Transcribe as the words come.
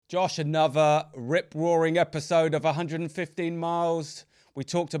Josh, another rip-roaring episode of 115 Miles. We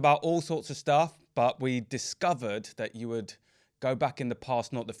talked about all sorts of stuff, but we discovered that you would go back in the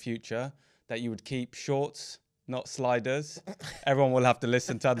past, not the future, that you would keep shorts, not sliders. Everyone will have to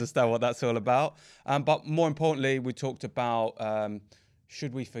listen to understand what that's all about. But more importantly, we talked about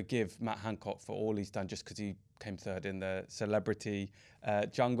should we forgive Matt Hancock for all he's done just because he came third in the celebrity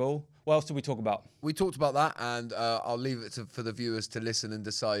jungle. What else did we talk about? We talked about that, and I'll leave it for the viewers to listen and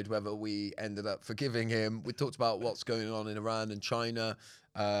decide whether we ended up forgiving him. We talked about what's going on in Iran and China,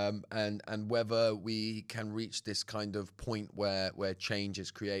 and whether we can reach this kind of point where change is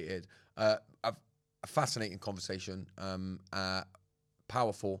created. A fascinating conversation,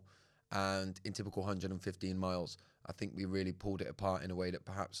 powerful, and in typical 115 miles. I think we really pulled it apart in a way that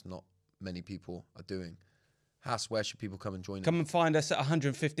perhaps not many people are doing. Hass, where should people come and join us? Come and find us at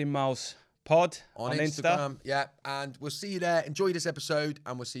 115 Miles Pod on Instagram. Yeah, and we'll see you there. Enjoy this episode,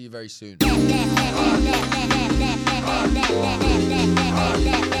 and we'll see you very soon.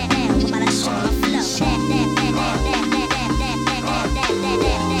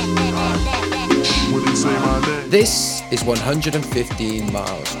 This is 115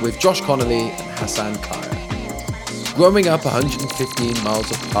 Miles with Josh Connolly and Hassan Kaya. Growing up 115 miles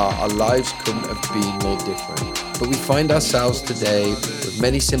apart, our lives couldn't have been more different, but we find ourselves today with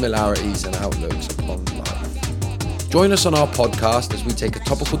many similarities and outlooks upon life. Join us on our podcast as we take a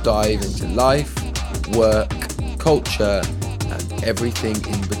topical dive into life, work, culture, and everything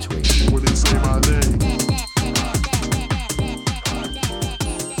in between.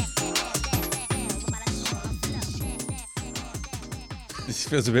 This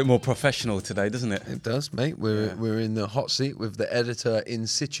feels a bit more professional today, doesn't it? It does, mate. We're in the hot seat with the editor in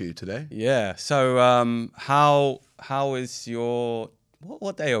situ today. Yeah. So how is your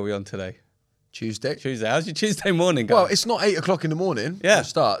what day are we on today? Tuesday. How's your Tuesday morning going? Well, it's not 8 o'clock in the morning to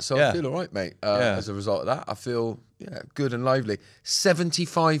start, so I feel all right, mate. As a result of that, I feel good and lively.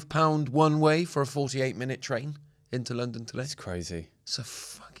 £75 one way for a 48-minute train into London today. It's crazy. It's a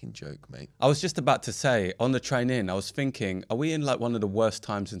fucking joke, mate. I was just about to say, on the train in, I was thinking, are we in like one of the worst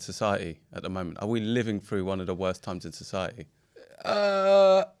times in society at the moment? Are we living through one of the worst times in society?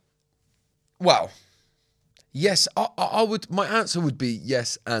 Well, yes, I would. My answer would be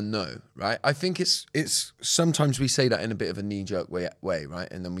yes and no, right? I think it's sometimes we say that in a bit of a knee-jerk way,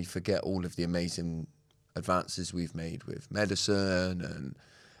 right? And then we forget all of the amazing advances we've made with medicine and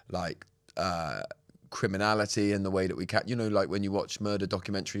like criminality and the way that we like when you watch murder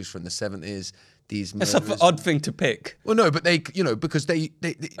documentaries from the 70s, these murderers... That's an odd thing to pick. Well, no, but they, because they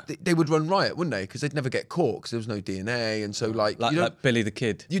would run riot, wouldn't they? Because they'd never get caught because there was no DNA, and so like Billy the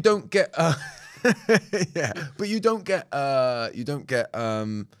Kid. You don't get but you don't get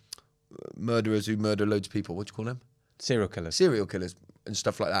murderers who murder loads of people. What do you call them? Serial killers and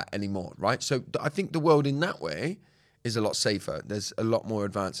stuff like that anymore, right? So I think the world in that way is a lot safer. There's a lot more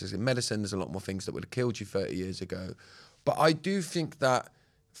advances in medicine. There's a lot more things that would have killed you 30 years ago. But I do think that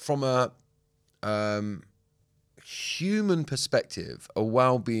from a human perspective, a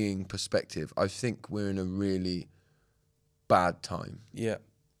well-being perspective, I think we're in a really bad time. Yeah.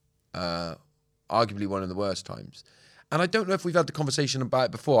 Arguably one of the worst times. And I don't know if we've had the conversation about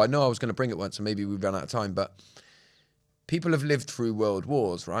it before. I know I was going to bring it once and maybe we've run out of time, but people have lived through world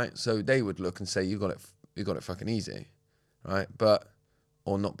wars, right? So they would look and say, you got it fucking easy, right?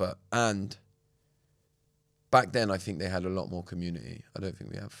 And back then I think they had a lot more community. I don't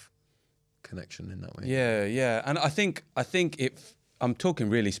think we have connection in that way. Yeah. And I think I'm talking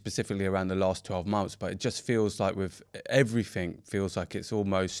really specifically around the last 12 months, but it just feels like with everything feels like it's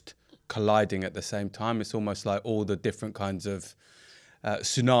almost colliding at the same time. It's almost like all the different kinds of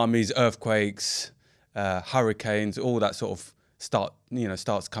tsunamis, earthquakes, hurricanes, all that sort of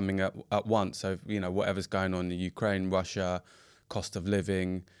starts coming at once. So, whatever's going on in Ukraine, Russia, cost of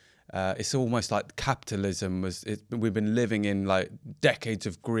living, it's almost like capitalism we've been living in like decades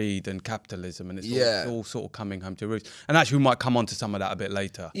of greed and capitalism, and it's all sort of coming home to roost. And actually we might come on to some of that a bit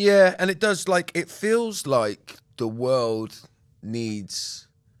later. Yeah, and it feels like the world needs,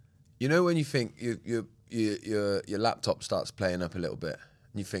 when you think your laptop starts playing up a little bit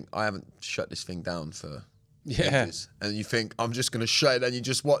and you think, I haven't shut this thing down for ages. And you think, I'm just going to shut it, and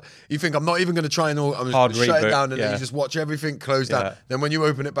you think, I'm not even going to try and I'm just going to shut it down, and then you just watch everything close down. Then when you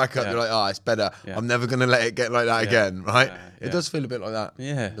open it back up, you're like, it's better. I'm never going to let it get like that again, right? It does feel a bit like that.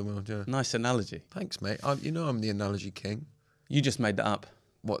 Yeah. The world, Nice analogy. Thanks, mate. I'm the analogy king. You just made that up.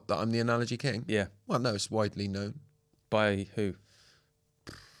 What, that I'm the analogy king? Yeah. Well, no, it's widely known. By who?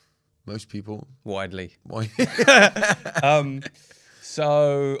 Most people. Widely. Why?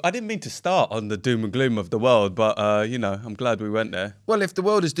 So I didn't mean to start on the doom and gloom of the world, but I'm glad we went there. Well, if the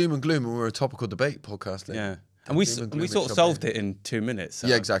world is doom and gloom and we're a topical debate podcast, then Yeah, and we sort of solved it in 2 minutes. So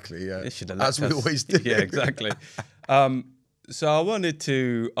yeah, exactly. Yeah, it should have as we always do. Yeah, exactly. So I wanted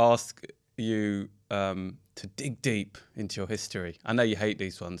to ask you to dig deep into your history. I know you hate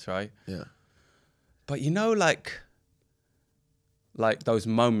these ones, right? Yeah. But like those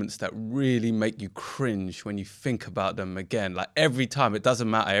moments that really make you cringe when you think about them again. Like every time, it doesn't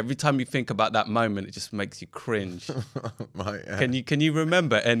matter. Every time you think about that moment, it just makes you cringe. Right. Yeah. Can you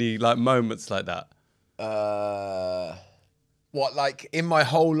remember any like moments like that? What, like in my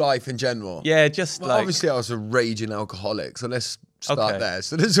whole life in general? Yeah, just Well, like obviously I was a raging alcoholic, so let's start Okay. there.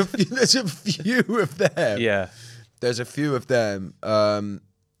 So there's a few of them. yeah. There's a few of them.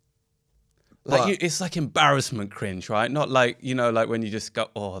 It's like embarrassment cringe, right? Not like, like when you just go,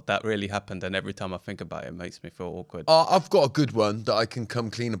 oh, that really happened. And every time I think about it, it makes me feel awkward. I've got a good one that I can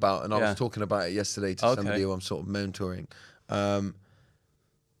come clean about, and I Yeah. was talking about it yesterday to somebody who I'm sort of mentoring. When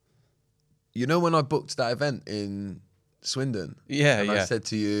I booked that event in Swindon? Yeah, and yeah. I said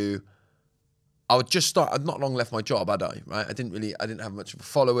to you, I'd not long left my job, had I? Right? I didn't have much of a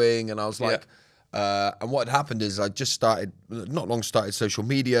following, and I was like, and what had happened is I just started social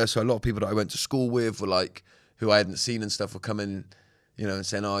media, so a lot of people that I went to school with were like, who I hadn't seen and stuff, were coming, and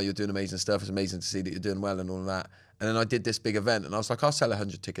saying, oh, you're doing amazing stuff, it's amazing to see that you're doing well and all of that. And then I did this big event, and I was like, I'll sell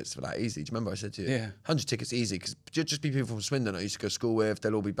 100 tickets for that, easy. Do you remember I said to you? Yeah. 100 tickets, easy, because just be people from Swindon I used to go to school with,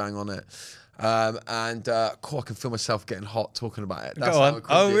 they'll all be bang on it. I can feel myself getting hot talking about it. That's Go how on. cringy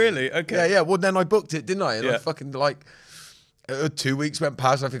Oh, it is. really? Okay. Yeah. Well, then I booked it, didn't I? And Yeah. I fucking 2 weeks went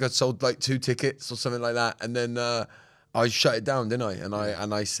past. I think I'd sold like 2 tickets or something like that, and then I shut it down, didn't I?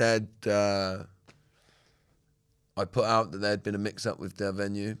 And I said I put out that there had been a mix-up with their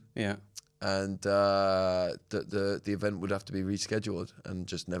venue, Yeah. and that the event would have to be rescheduled, and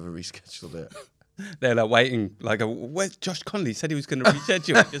just never rescheduled it. They're like waiting, like, where's Josh Conley? Said he was going to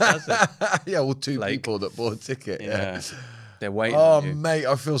reschedule it. Just hasn't. Yeah, well, 2 Like- people that bought a ticket. Yeah. They're waiting. Oh, on you. mate,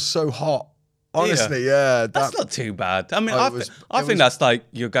 I feel so hot. Honestly, yeah. That's not too bad. I mean, Oh, I it was- think that's like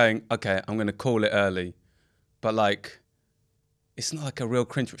you're going, okay, I'm going to call it early. But like, it's not like a real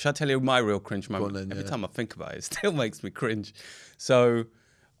cringe. Should I tell you my real cringe moment? then, Every yeah. time I think about it, it still makes me cringe. So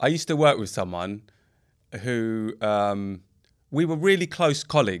I used to work with someone who, we were really close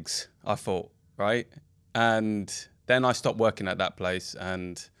colleagues, I thought, right? And then I stopped working at that place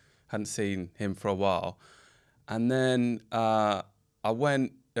and hadn't seen him for a while. And then I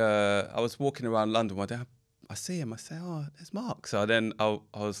was walking around London one day. I see him. I say, oh, there's Mark. So then I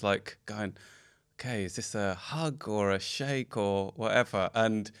was like going, okay, is this a hug or a shake or whatever?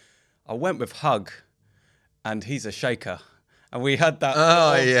 And I went with hug, and he's a shaker. And we had that.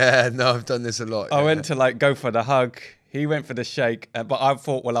 Oh, yeah. No, I've done this a lot. I yeah. went to like go for the hug. He went for the shake, but I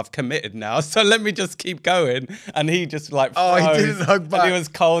thought, well, I've committed now, so let me just keep going. And he just like Oh, he froze, didn't hug back. And it was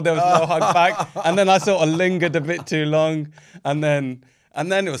cold. There was no hug back. And then I sort of lingered a bit too long, and then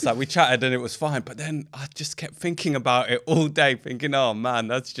it was like we chatted and it was fine. But then I just kept thinking about it all day, thinking, oh man,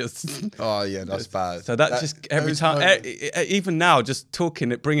 that's just. Oh, yeah, that's bad. So that just every those time, moments- even now, just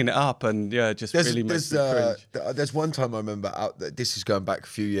talking it, bringing it up, and just really makes me cringe. There's one time I remember this is going back a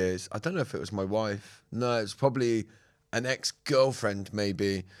few years. I don't know if it was my wife. No, it's probably an ex-girlfriend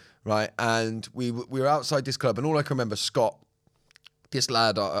maybe, right? And we were outside this club, and all I can remember, Scott, this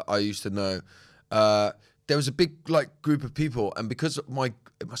lad I used to know, there was a big group of people, and because it must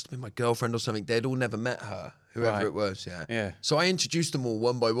have been my girlfriend or something, they'd all never met her, whoever Right. it was, yeah. Yeah. So I introduced them all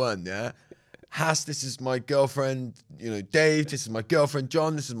one by one, yeah. Hass, this is my girlfriend, Dave, this is my girlfriend,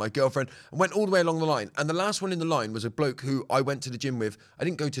 John, this is my girlfriend, and went all the way along the line. And the last one in the line was a bloke who I went to the gym with. I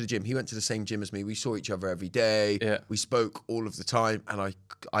didn't go to the gym. He went to the same gym as me. We saw each other every day. Yeah. We spoke all of the time, and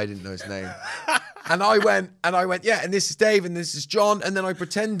I didn't know his name. And I went, yeah, and this is Dave, and this is John. And then I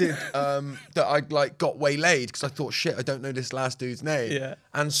pretended that I got waylaid because I thought, shit, I don't know this last dude's name. Yeah.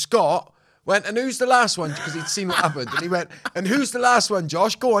 And Scott went, and who's the last one? Because he'd seen what happened. And he went, and who's the last one,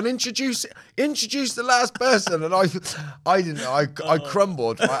 Josh? Go on, introduce the last person. And I didn't know. I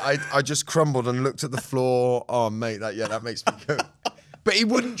crumbled. I just crumbled and looked at the floor. Oh, mate, that makes me go. But he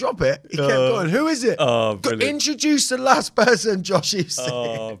wouldn't drop it. He kept going. Who is it? Oh, Go, brilliant. introduce the last person, Josh. You said.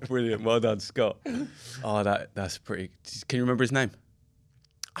 Oh, brilliant. Well done, Scott. Oh, that's pretty. Can you remember his name?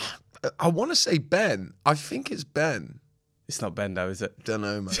 I want to say Ben. I think it's Ben. It's not Ben, though, is it? Don't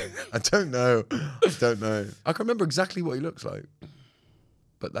know, man. I don't know. I can remember exactly what he looks like.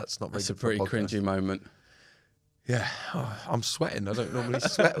 But that's not very It's a good for pretty podcast. cringy moment. Yeah. Oh, I'm sweating. I don't normally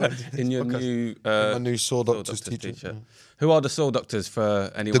sweat when I do this In your podcast. new my new Saw Doctors teacher. Who are the Saw Doctors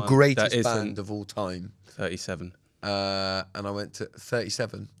for anyone The greatest that isn't band of all time. 37? and I went to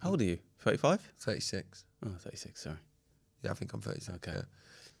 37, How old are you? 35? 36. Oh, 36, sorry. Yeah, I think I'm 36. Okay.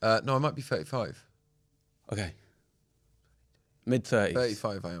 Yeah. No, I might be 35. Okay. Mid-30s.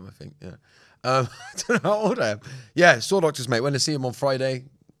 35 I am, I think, yeah. I don't know how old I am. Yeah, saw doctors, mate. Went to see him on Friday.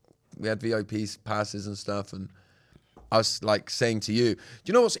 We had VIPs, passes and stuff, and I was like saying to you, do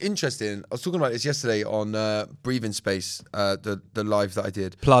you know what's interesting? I was talking about this yesterday on Breathing Space, the live that I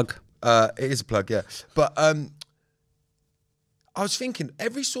did. Plug. It is a plug, yeah. But I was thinking,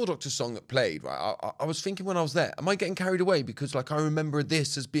 every Saw Doctor song that played, right? I was thinking when I was there, am I getting carried away? Because like I remember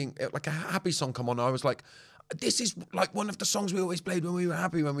this as being like a happy song come on. I was like, this is like one of the songs we always played when we were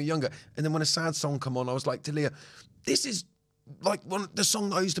happy, when we were younger. And then when a sad song come on, I was like to Leah, this is like the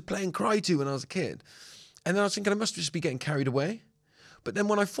song that I used to play and cry to when I was a kid. And then I was thinking I must just be getting carried away. But then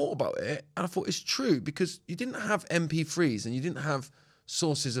when I thought about it, and I thought it's true, because you didn't have MP3s and you didn't have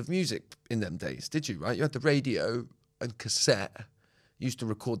sources of music in them days, did you, right? You had the radio and cassette. You used to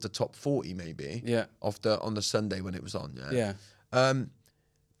record the top 40 maybe. Yeah. On the Sunday when it was on, Yeah.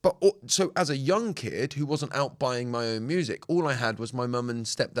 So as a young kid who wasn't out buying my own music, all I had was my mum and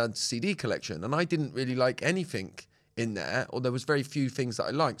stepdad's CD collection, and I didn't really like anything in there, or there was very few things that I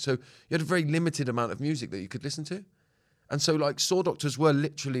liked. So you had a very limited amount of music that you could listen to. And so like Saw Doctors were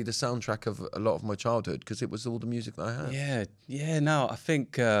literally the soundtrack of a lot of my childhood, because it was all the music that I had. Yeah. No, I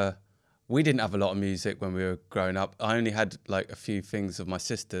think we didn't have a lot of music when we were growing up. I only had like a few things of my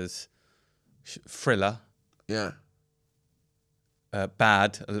sister's. Thriller. Yeah.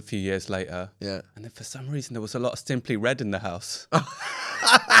 Bad a few years later. Yeah. And then for some reason there was a lot of Simply Red in the house.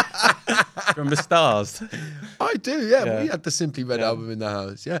 Remember Stars? I do, yeah. Yeah. We had the Simply Red album in the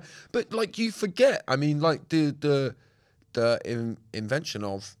house, yeah. But like you forget, I mean, like the invention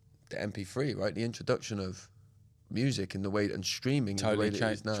of the MP3, right? The introduction of music in the way and streaming Totally in the way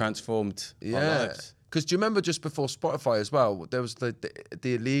that it is now. transformed our Yeah. lives. Because do you remember just before Spotify as well, there was the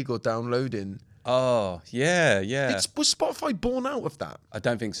illegal downloading. Oh, yeah. Was Spotify born out of that? I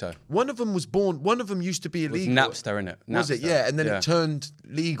don't think so. One of them was born. One of them used to be It was illegal. Napster, innit? Was it? Napster. Yeah, and then it turned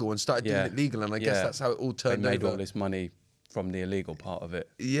legal and started doing Yeah. it legal, and I guess Yeah. that's how it all They turned made over. all this money from the illegal part of it.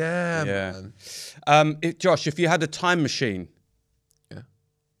 Yeah, Yeah. man. Josh, if you had a time machine, Yeah.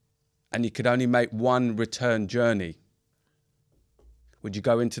 and you could only make one return journey, would you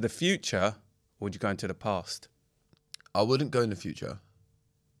go into the future or would you go into the past? I wouldn't go in the future.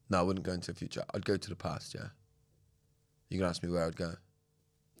 No, I wouldn't go into the future. I'd go to the past, yeah. You can ask me where I'd go.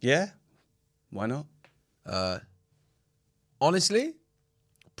 Yeah? Why not? Honestly,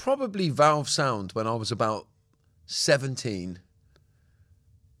 probably Valve Sound when I was about 17.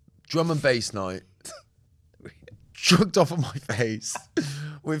 Drum and bass night. Drugged off on my face.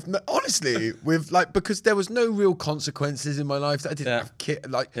 Because there was no real consequences in my life. I didn't have kids.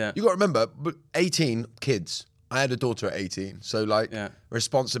 You got to remember, 18 kids. I had a daughter at 18. So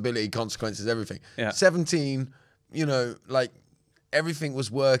responsibility, consequences, everything. Yeah. 17, everything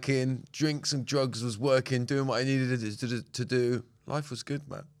was working. Drinks and drugs was working, doing what I needed to do. Life was good,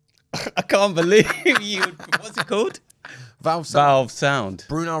 man. I can't believe you. What's it called? Valve Sound. Valve Sound.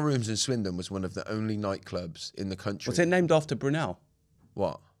 Brunel Rooms in Swindon was one of the only nightclubs in the country. Was it named after Brunel?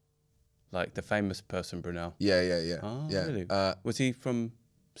 What? Like the famous person Brunel? Yeah. Oh, yeah. really? Was he from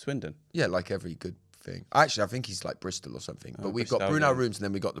Swindon? Yeah, like every good thing. Actually, I think he's like Bristol or something. But we've got Bristol, Brunel yeah. Rooms, and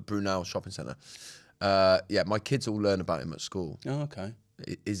then we got the Brunel Shopping Centre. My kids all learn about him at school. Oh, okay.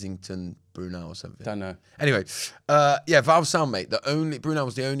 Islington Brunel or something. Don't know. Anyway, Valve Sound, mate. Brunel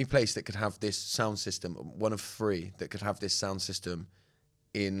was the only place that could have this sound system, one of 3 that could have this sound system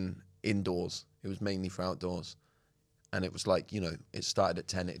indoors. It was mainly for outdoors. And it was like, it started at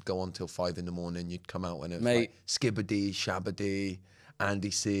 10, it'd go on till 5 in the morning. You'd come out when it was like Skibbity, Shabbity, Andy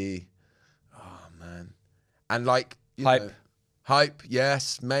C. Oh, man. And like, Hype,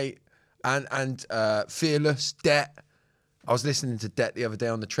 yes, mate. And Fearless, Debt. I was listening to Debt the other day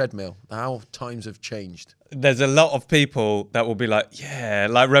on the treadmill. How times have changed. There's a lot of people that will be like,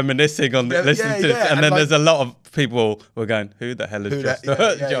 reminiscing on listening to this. And then there's a lot of people who are going, who the hell is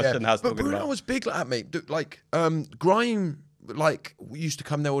Josh and House talking Bruno about? was big like that, mate. Like, Grime, we used to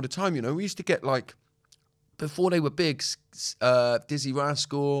come there all the time, We used to get, before they were big, Dizzy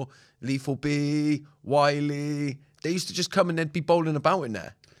Rascal, Lethal B, Wiley. They used to just come and they'd be bowling about in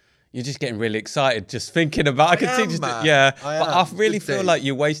there. You're just getting really excited just thinking about. I can see just man. but I really feel like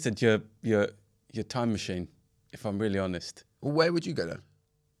you wasted your time machine. If I'm really honest. Well, where would you go then?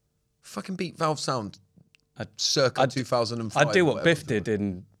 Fucking beat Valve Sound. Circa 2005. I'd do what Biff did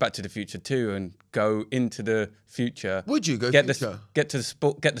in Back to the Future 2 and go into the future. Would you go get future? get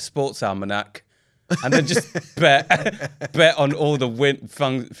the sports almanac and then just bet on all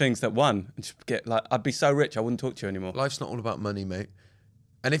the things that won. And just get like, I'd be so rich, I wouldn't talk to you anymore. Life's not all about money, mate.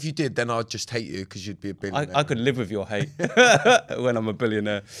 And if you did, then I'd just hate you because you'd be a billionaire. I could live with your hate when I'm a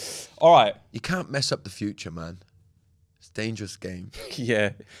billionaire. All right. You can't mess up the future, man. It's a dangerous game.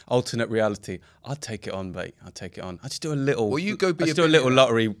 Yeah. Alternate reality. I'd take it on, mate. I'd take it on. I'd just do a little. Well, you go be I'd a just do a little billionaire.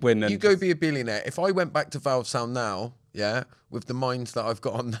 lottery win. And You go be a billionaire. If I went back to Valve Sound now, yeah, with the minds that I've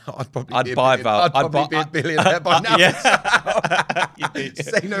got on now, I'd probably be a buy billionaire. Valve. I'd probably be a billionaire by now. Yeah.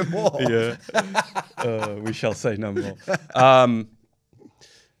 Say no more. Yeah. We shall say no more.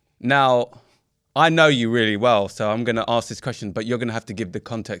 Now, I know you really well, so I'm going to ask this question, but you're going to have to give the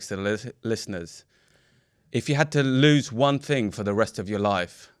context to the listeners. If you had to lose one thing for the rest of your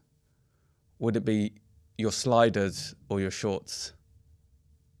life, would it be your sliders or your shorts?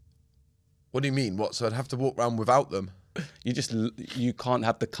 What do you mean? What? So I'd have to walk around without them? You can't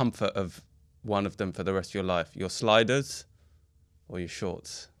have the comfort of one of them for the rest of your life. Your sliders or your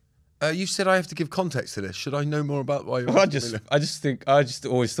shorts? You said I have to give context to this. Should I know more about why you're I just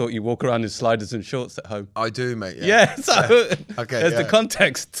always thought you walk around in sliders and shorts at home. I do, mate. Yeah, so Okay, there's yeah. the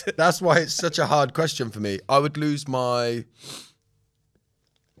context. That's why it's such a hard question for me. I would lose my...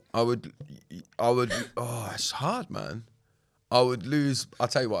 Oh, it's hard, man. I'll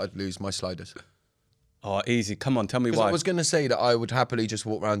tell you what, I'd lose my sliders. Oh, easy. Come on, tell me Because why. I was going to say that I would happily just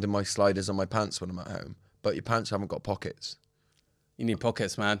walk around in my sliders and my pants when I'm at home. But your pants haven't got pockets You need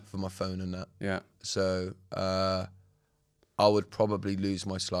pockets, man. for my phone and that. Yeah. So I would probably lose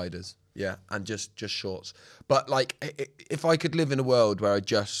my sliders. Yeah, and just shorts. But like, if I could live in a world where I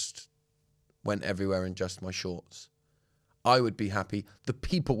just went everywhere in just my shorts, I would be happy. The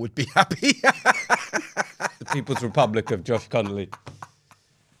people would be happy. The People's Republic of Josh Connolly.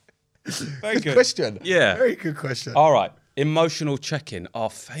 Very good question. Yeah. Very good question. All right. Emotional check-in. Our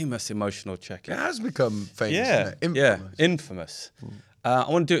famous emotional check-in. It has become famous. Yeah. Isn't it? Yeah. Infamous. Infamous. I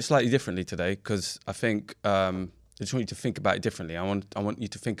want to do it slightly differently today because I think I just want you to think about it differently. I want you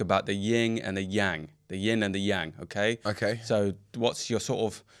to think about the yin and the yang, the yin and the yang. Okay. Okay. So what's your sort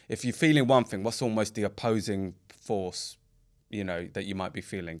of, if you're feeling one thing, what's almost the opposing force, that you might be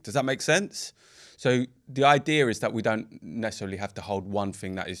feeling? Does that make sense? So the idea is that we don't necessarily have to hold one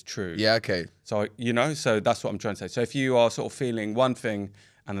thing that is true. Yeah, okay. So, so that's what I'm trying to say. So if you are sort of feeling one thing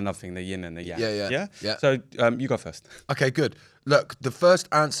and another thing, the yin and the yang. Yeah. So you go first. Okay, good. Look, the first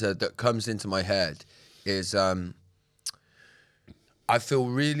answer that comes into my head is I feel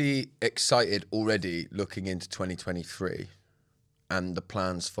really excited already looking into 2023 and the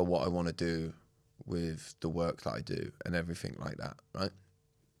plans for what I want to do with the work that I do and everything like that, right?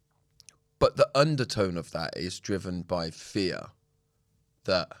 But the undertone of that is driven by fear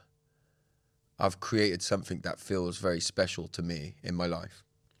that I've created something that feels very special to me in my life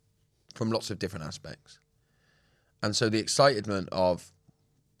from lots of different aspects. And so the excitement of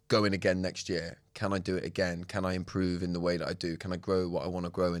going again next year, can I do it again? Can I improve in the way that I do? Can I grow what I want to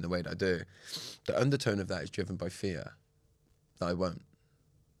grow in the way that I do? The undertone of that is driven by fear that I won't.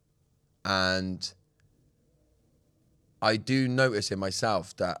 And I do notice in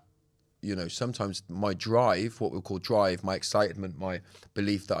myself that, sometimes my drive, what we'll call drive, my excitement, my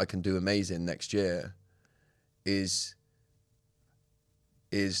belief that I can do amazing next year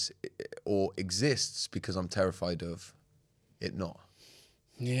exists because I'm terrified of it not.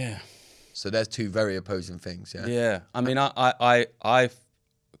 Yeah. So there's two very opposing things, yeah? Yeah. I mean, I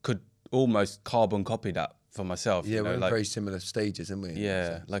could almost carbon copy that for myself. Yeah, we're in very similar stages, aren't we?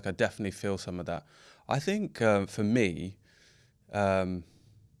 Yeah, like I definitely feel some of that. I think for me,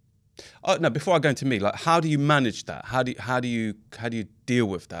 before I go into me, like, how do you manage that? How do you deal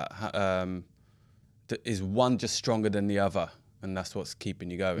with that? Is one just stronger than the other, and that's what's keeping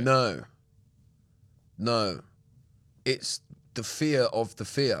you going? No. It's the fear of the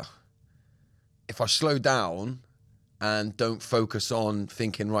fear. If I slow down and don't focus on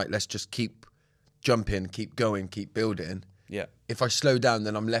thinking, right, let's just keep jumping, keep going, keep building. Yeah. If I slow down,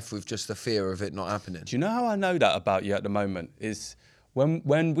 then I'm left with just the fear of it not happening. Do you know how I know that about you at the moment? Is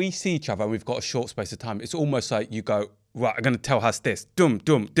when we see each other and we've got a short space of time, it's almost like you go, right, I'm going to tell us this, doing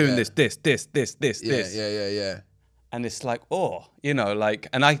this. Yeah. And it's like, and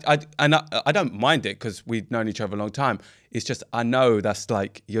I don't mind it because we've known each other a long time. It's just, I know that's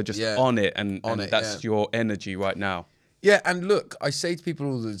like, you're just on it and that's your energy right now. Yeah, and look, I say to people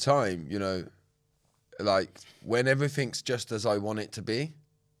all the time, like when everything's just as I want it to be,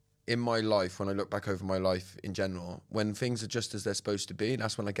 in my life, when I look back over my life in general, when things are just as they're supposed to be,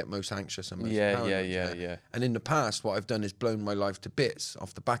 that's when I get most anxious and most paranoid. Yeah. And in the past, what I've done is blown my life to bits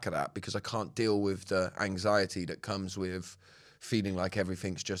off the back of that because I can't deal with the anxiety that comes with feeling like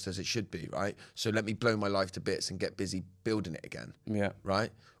everything's just as it should be, right? So let me blow my life to bits and get busy building it again. Yeah.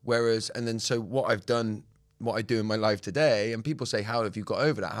 Right? Whereas, and then so what I've done, what I do in my life today, and people say, how have you got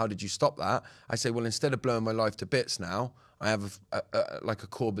over that? How did you stop that? I say, well, instead of blowing my life to bits now, I have like a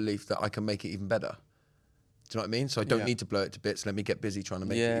core belief that I can make it even better. Do you know what I mean? So I don't need to blow it to bits. Let me get busy trying to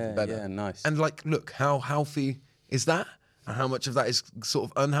make it even better. Yeah, nice. And like, look, how healthy is that? And how much of that is sort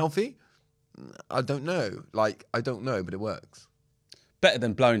of unhealthy? I don't know. Like, I don't know, but it works. Better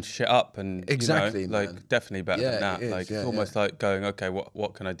than blowing shit up, and Exactly, like man. definitely better than that. it is, Like it's almost like going, okay,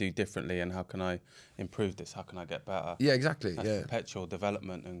 what can I do differently, and how can I improve this? How can I get better? Yeah, exactly. That's perpetual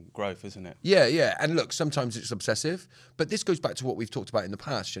development and growth, isn't it? Yeah. And look, sometimes it's obsessive, but this goes back to what we've talked about in the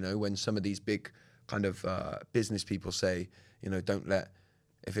past, you know, when some of these big kind of business people say, you know, don't let,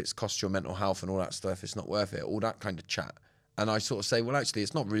 if it's cost your mental health and all that stuff, it's not worth it, all that kind of chat. And I sort of say, well, actually,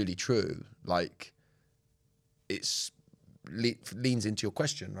 it's not really true. Like, it's leans into your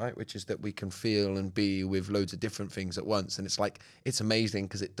question, right? Which is that we can feel and be with loads of different things at once. And it's like, it's amazing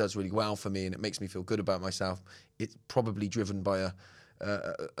because it does really well for me and it makes me feel good about myself. It's probably driven by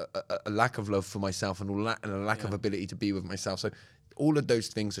a lack of love for myself and a lack of ability to be with myself. So all of those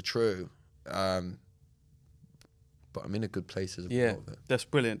things are true. But I'm in a good place as a result of it. That's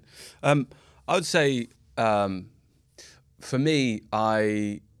brilliant. I would say, for me,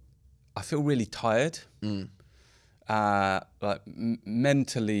 I feel really tired. Like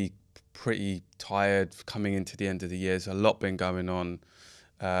mentally pretty tired coming into the end of the year. There's a lot been going on.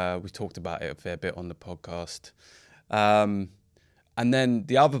 We talked about it a fair bit on the podcast. And then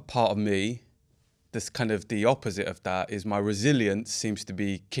the other part of me, that's kind of the opposite of that, is my resilience seems to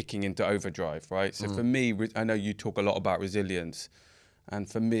be kicking into overdrive, right? So for me, I know you talk a lot about resilience. And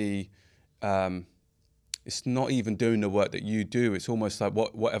for me, it's not even doing the work that you do. It's almost like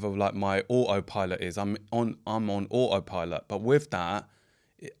whatever like my autopilot is. I'm on autopilot, but with that,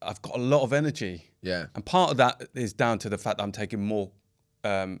 I've got a lot of energy. Yeah. And part of that is down to the fact that I'm taking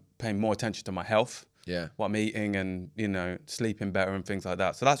paying more attention to my health. Yeah. What I'm eating and, you know, sleeping better and things like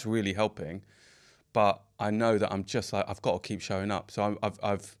that. So that's really helping. But I know that I'm just like, I've got to keep showing up. So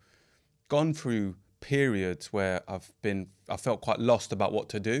I've gone through periods where I felt quite lost about what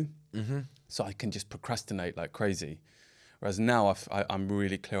to do. Mm-hmm. So I can just procrastinate like crazy. Whereas now I'm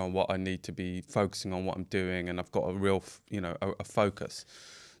really clear on what I need to be focusing on, what I'm doing, and I've got a real, a focus.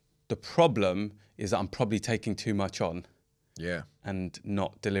 The problem is that I'm probably taking too much on. Yeah. And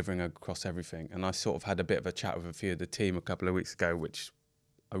not delivering across everything. And I sort of had a bit of a chat with a few of the team a couple of weeks ago, which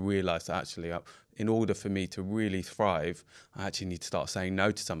I realised that actually, in order for me to really thrive, I actually need to start saying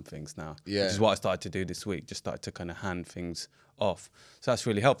no to some things now. Yeah. Which is what I started to do this week, just started to kind of hand things off. So that's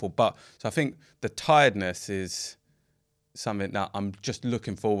really helpful. So I think the tiredness is something that I'm just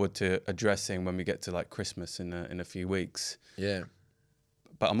looking forward to addressing when we get to like Christmas in a few weeks. Yeah.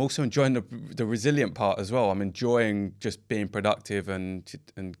 But I'm also enjoying the resilient part as well. I'm enjoying just being productive and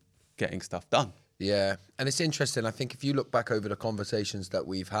getting stuff done. Yeah, and it's interesting. I think if you look back over the conversations that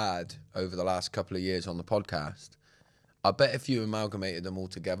we've had over the last couple of years on the podcast, I bet if you amalgamated them all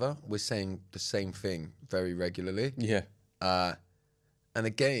together, we're saying the same thing very regularly. Yeah. And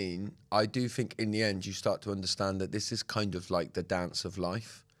again, I do think in the end you start to understand that this is kind of like the dance of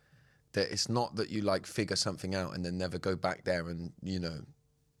life. That it's not that you like figure something out and then never go back there and,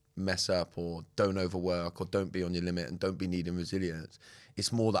 mess up or don't overwork or don't be on your limit and don't be needing resilience.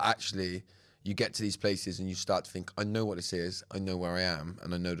 It's more that actually you get to these places and you start to think, I know what this is, I know where I am,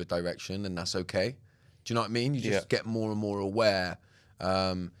 and I know the direction, and that's okay. Do you know what I mean? You just get more and more aware.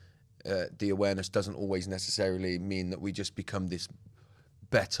 The awareness doesn't always necessarily mean that we just become this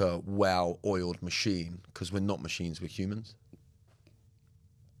better, well-oiled machine, because we're not machines, we're humans.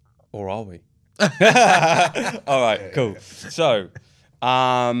 Or are we? All right, cool. So,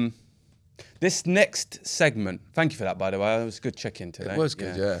 this next segment, thank you for that, by the way. It was a good check-in today. It was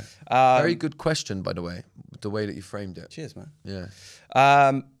good, yeah. Very good question, by the way, the way that you framed it. Cheers, man. Yeah.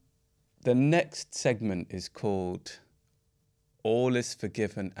 The next segment is called All is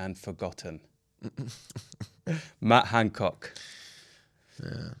Forgiven and Forgotten. Matt Hancock.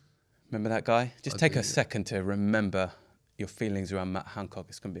 Yeah. Remember that guy? Just take a second to remember your feelings around Matt Hancock.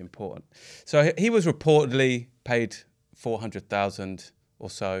 It's going to be important. So he was reportedly paid $400,000 or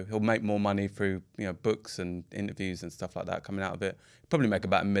so. He'll make more money through books and interviews and stuff like that coming out of it. Probably make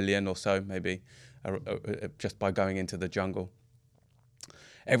about $1 million or so, maybe, just by going into the jungle.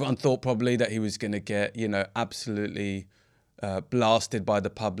 Everyone thought probably that he was going to get absolutely blasted by the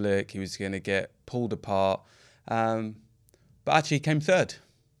public. He was going to get pulled apart, but actually he came third.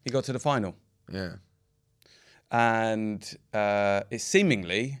 He got to the final. Yeah. And it's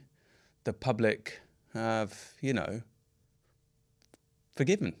seemingly the public have,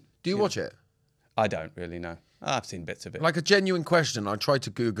 forgiven. Do you watch it? I don't really know. I've seen bits of it. Like a genuine question. I tried to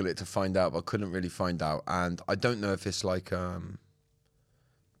Google it to find out, but I couldn't really find out. And I don't know if it's like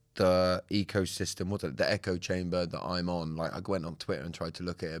the ecosystem, what's it, the echo chamber that I'm on. Like, I went on Twitter and tried to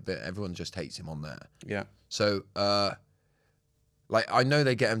look at it a bit. Everyone just hates him on there. Yeah. So, like, I know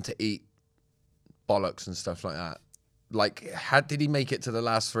they get him to eat bollocks and stuff like that. Like, did he make it to the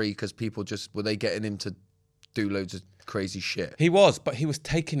last 3 because people were they getting him to do loads of crazy shit? He was, but he was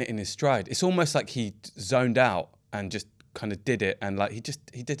taking it in his stride. It's almost like he zoned out and just kind of did it, and like he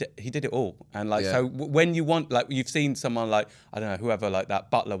did it all. And like, so when you want, like, you've seen someone like, I don't know, whoever like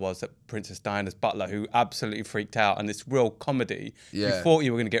that butler was, that Princess Diana's butler, who absolutely freaked out, and it's real comedy. You thought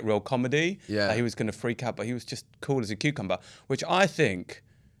you were going to get real comedy, that he was going to freak out, but he was just cool as a cucumber, which I think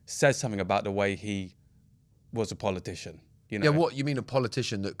says something about the way he was a politician. You know? Yeah, what you mean, a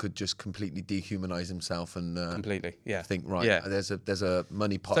politician that could just completely dehumanize himself and completely, think there's a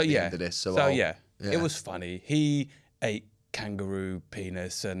money pot at the end of this. So it was funny. He ate kangaroo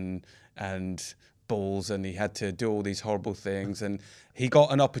penis and balls, and he had to do all these horrible things, and he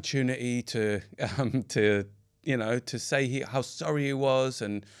got an opportunity to say how sorry he was,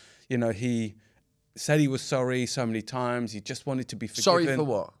 and he said he was sorry so many times. He just wanted to be forgiven. Sorry for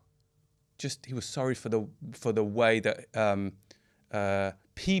what? Just he was sorry for the way that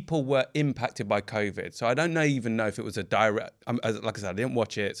people were impacted by COVID. So I don't even know if it was a direct. Like I said, I didn't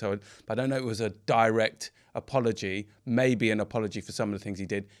watch it, but I don't know if it was a direct apology. Maybe an apology for some of the things he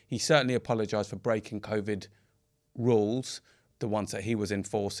did. He certainly apologized for breaking COVID rules, the ones that he was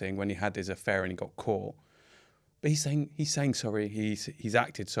enforcing when he had his affair and he got caught. But he's saying sorry. He's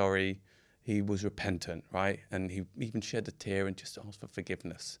acted sorry. He was repentant, right? And he even shed a tear and just asked for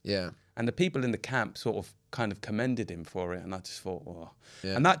forgiveness. Yeah. And the people in the camp sort of kind of commended him for it. And I just thought, oh.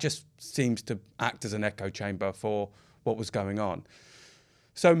 Yeah. And that just seems to act as an echo chamber for what was going on.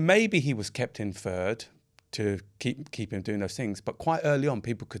 So maybe he was kept in third to keep him doing those things. But quite early on,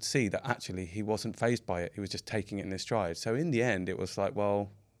 people could see that actually he wasn't fazed by it. He was just taking it in his stride. So in the end, it was like,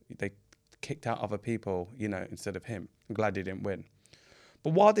 well, they kicked out other people, instead of him. I'm glad he didn't win.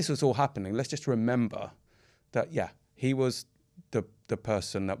 But while this was all happening, let's just remember that, he was the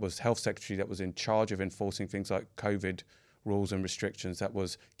person that was health secretary that was in charge of enforcing things like COVID rules and restrictions, that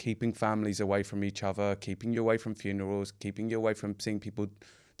was keeping families away from each other, keeping you away from funerals, keeping you away from seeing people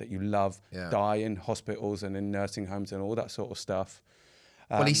that you love die in hospitals and in nursing homes and all that sort of stuff.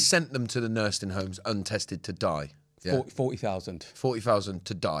 Well, he sent them to the nursing homes untested to die. Yeah. 40,000. 40,000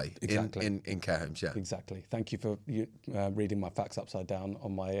 to die exactly. in care homes, yeah. Exactly. Thank you for reading my facts upside down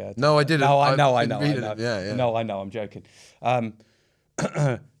on my... No, I didn't. No, I know. Yeah. No, I know, I'm joking.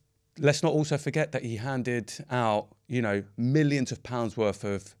 Let's not also forget that he handed out, millions of pounds worth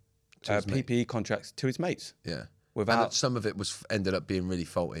of PPE contracts to his mates. Yeah. Without... And some of it ended up being really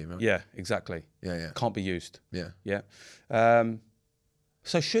faulty, right? Yeah, exactly. Yeah. Can't be used. Yeah. Yeah.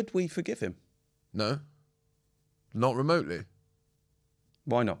 So should we forgive him? No. Not remotely.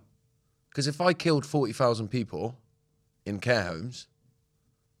 Why not? Because if I killed 40,000 people in care homes,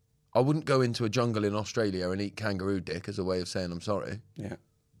 I wouldn't go into a jungle in Australia and eat kangaroo dick as a way of saying I'm sorry. Yeah.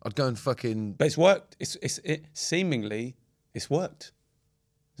 I'd go and fucking... But it's worked. Seemingly, it's worked.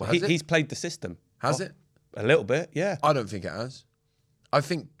 Well, he's played the system. Has it? A little bit, yeah. I don't think it has. I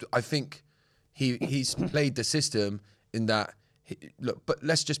think he's played the system in that... Look, but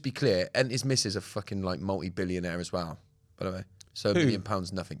let's just be clear. And his missus a fucking like multi-billionaire as well, by the way. So £1 million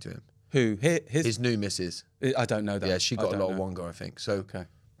nothing to him. Who? His new missus. I don't know that. Yeah, she got a lot of Wonga, I think. So okay.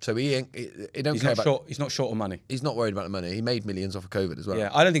 So he don't care about. He's not short of money. He's not worried about the money. He made millions off of COVID as well.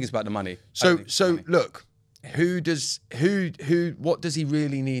 Yeah, I don't think it's about the money. So look, what does he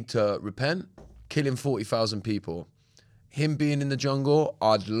really need to repent? Killing 40,000 people. Him being in the jungle,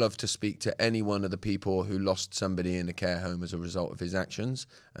 I'd love to speak to any one of the people who lost somebody in a care home as a result of his actions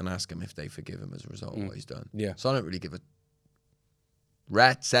and ask him if they forgive him as a result of what he's done. Yeah. So I don't really give a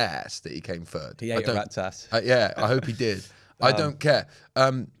rat's ass that he came third. He ate a rat's ass. Yeah, I hope he did. I don't care.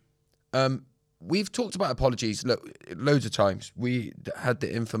 We've talked about apologies loads of times. We had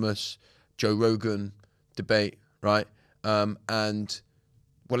the infamous Joe Rogan debate, right? And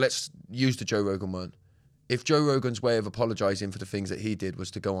let's use the Joe Rogan one. If Joe Rogan's way of apologising for the things that he did was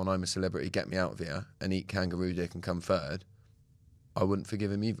to go on I'm a Celebrity, Get Me Out of Here and eat kangaroo dick and come third, I wouldn't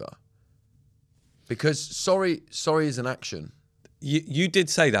forgive him either. Because sorry is an action. You did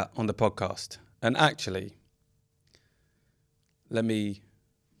say that on the podcast. And actually, I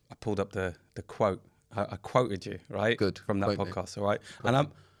pulled up the quote. I quoted you, right? Good. From that podcast, all right? And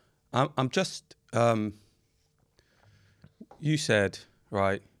I'm just, you said,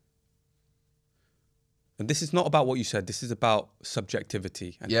 right, and this is not about what you said, this is about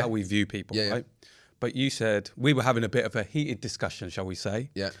subjectivity and Yeah. how we view people, Yeah, yeah. right? But you said, we were having a bit of a heated discussion, shall we say?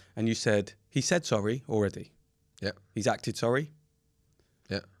 Yeah. And you said, he said sorry already. Yeah. He's acted sorry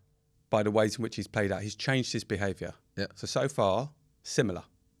Yeah. by the ways in which he's played out. He's changed his behaviour. Yeah. So far, similar,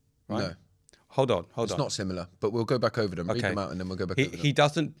 right? No, Hold on. it's not similar, but we'll go back over them, read Okay. them out, and then we'll go back over them. He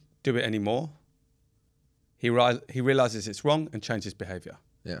doesn't do it anymore. He realizes it's wrong and changes behaviour.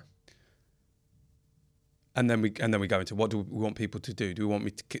 Yeah. And then we go into what do we want people to do? Do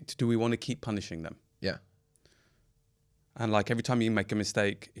we want to keep punishing them? Yeah. And like every time you make a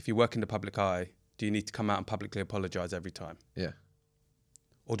mistake, if you work in the public eye, do you need to come out and publicly apologise every time? Yeah.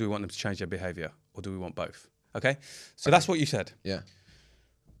 Or do we want them to change their behaviour? Or do we want both? Okay? So that's what you said. Yeah.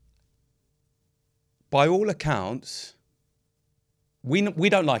 By all accounts, we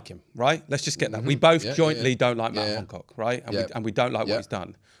don't like him, right? Let's just get that. We both Yeah, jointly yeah. don't like Matt Yeah. Hancock, right? And, Yeah. we don't like Yeah. what he's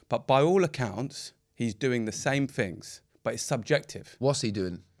done. But by all accounts, he's doing the same things, but it's subjective. What's he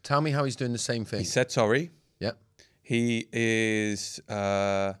doing? Tell me how he's doing the same thing. He said sorry. Yeah. He is.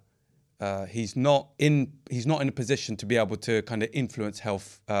 He's not in a position to be able to kind of influence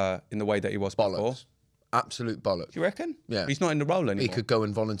health in the way that he was before. Bollocks. Absolute bollocks. Do you reckon? Yeah. He's not in the role anymore. He could go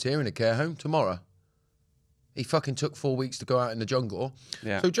and volunteer in a care home tomorrow. He fucking took 4 weeks to go out in the jungle.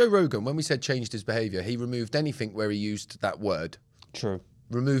 Yeah. So Joe Rogan, when we said changed his behaviour, he removed anything where he used that word. True.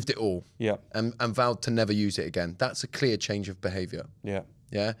 Removed it all. Yeah. And vowed to never use it again. That's a clear change of behaviour. Yeah.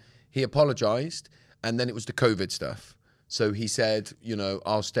 Yeah. He apologised, and then it was the COVID stuff. So he said, you know,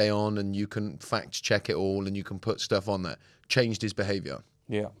 I'll stay on and you can fact check it all and you can put stuff on there. Changed his behaviour.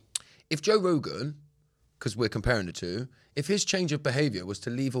 Yeah. If Joe Rogan, because we're comparing the two, if his change of behaviour was to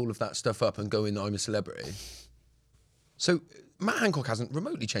leave all of that stuff up and go in, I'm a celebrity. So Matt Hancock hasn't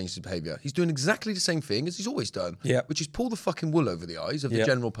remotely changed his behaviour. He's doing exactly the same thing as he's always done, Yeah. which is pull the fucking wool over the eyes of the Yeah.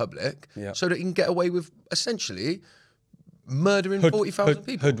 general public Yeah. so that he can get away with essentially murdering 40,000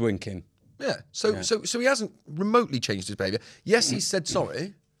 people. Hoodwinking. Yeah. So he hasn't remotely changed his behaviour. Yes, he said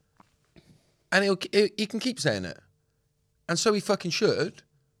sorry, and he can keep saying it, and so he fucking should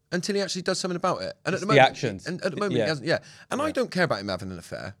until he actually does something about it. And at the moment, actions. And at the moment, Yeah. he hasn't. Yeah. And I don't care about him having an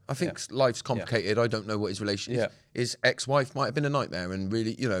affair. I think life's complicated. I don't know what his relation is. Yeah. His ex-wife might have been a nightmare, and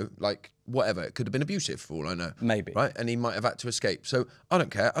really, you know, like whatever. It could have been abusive for all I know. Maybe. Right. And he might have had to escape. So I don't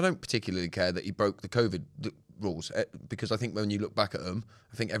care. I don't particularly care that he broke the COVID rules, because I think when you look back at them,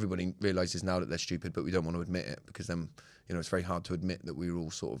 I think everybody realises now that they're stupid, but we don't want to admit it because then, you know, it's very hard to admit that we were all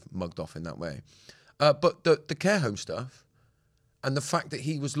sort of mugged off in that way. But the care home stuff and the fact that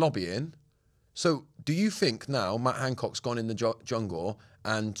he was lobbying. So do you think now Matt Hancock's gone in the jungle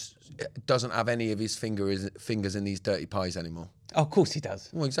and doesn't have any of his fingers in these dirty pies anymore? Oh, of course he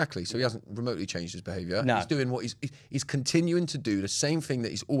does. Well, exactly. So he hasn't remotely changed his behaviour. No. He's doing what he's continuing to do the same thing that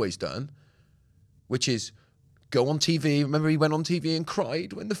he's always done, which is go on TV. Remember, he went on TV and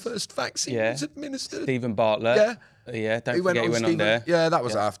cried when the first vaccine was administered. Stephen Bartlett. Yeah. Yeah, don't forget he went on there. Yeah, that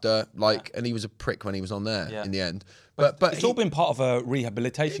was after. And he was a prick when he was on there in the end. But It's all been part of a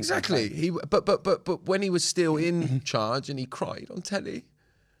rehabilitation exactly. campaign. But when he was still in charge and he cried on telly,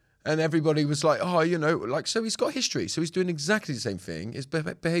 and everybody was like, oh, you know, like, so he's got history. So he's doing exactly the same thing. His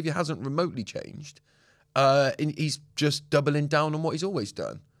behaviour hasn't remotely changed. He's just doubling down on what he's always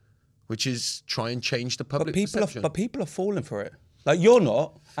done, which is try and change the public perception. But people are falling for it. Like, you're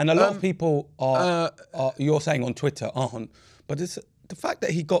not, and a lot of people are. You're saying on Twitter aren't. But it's the fact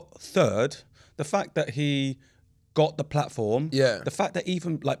that he got third, the fact that he got the platform, the fact that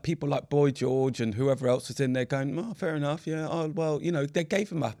even like people like Boy George and whoever else was in there going, oh, fair enough, yeah, oh well, you know, they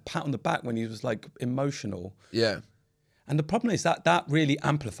gave him a pat on the back when he was like emotional. Yeah. And the problem is that really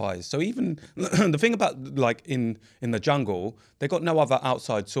amplifies. So even the thing about like in the jungle, they got no other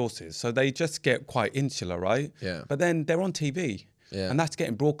outside sources. So they just get quite insular, right? Yeah. But then they're on TV. Yeah. And that's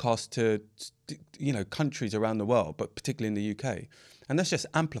getting broadcast to, you know, countries around the world, but particularly in the UK. And that's just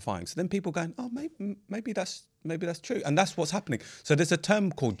amplifying. So then people going, oh, maybe that's true. And that's what's happening. So there's a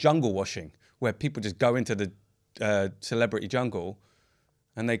term called jungle washing, where people just go into the celebrity jungle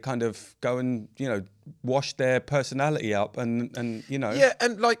and they kind of go and, you know, wash their personality up and you know. Yeah,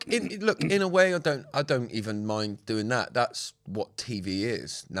 and like, look, in a way, I don't even mind doing that. That's what TV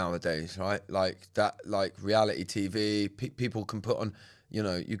is nowadays, right? Like that, like reality TV. People can put on, you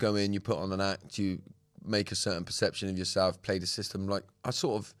know, you go in, you put on an act, you make a certain perception of yourself, play the system. Like, I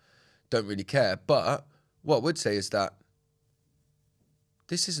sort of don't really care. But what I would say is that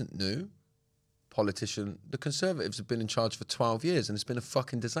this isn't new. The Conservatives have been in charge for 12 years and it's been a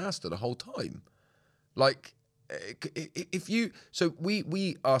fucking disaster the whole time. Like, if you, so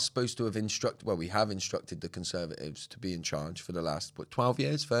we are supposed to have instructed, well, we have instructed the Conservatives to be in charge for the last, 12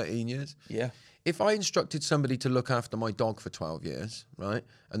 years, 13 years? Yeah. If I instructed somebody to look after my dog for 12 years, right,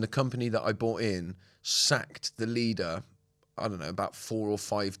 and the company that I bought in sacked the leader, I don't know, about 4 or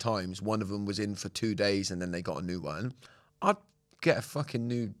 5 times, one of them was in for 2 days and then they got a new one, I'd get a fucking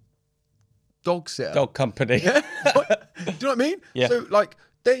new dog sitter. Dog company. Yeah? Do you know what I mean? Yeah. So, like,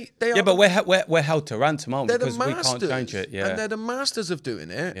 they are... Yeah, but we're held to ransom, aren't we? They're the Because masters. we can't change it. Yeah. And they're the masters of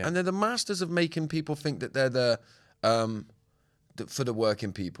doing it. Yeah. And they're the masters of making people think that they're for the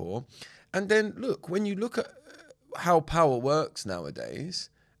working people. And then, look, when you look at how power works nowadays,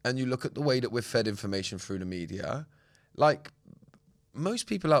 and you look at the way that we're fed information through the media, like, most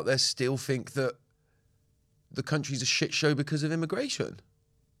people out there still think that the country's a shit show because of immigration.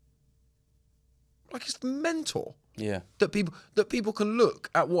 Like, it's mental. Yeah. That people can look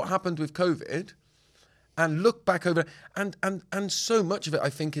at what happened with COVID and look back over, and so much of it, I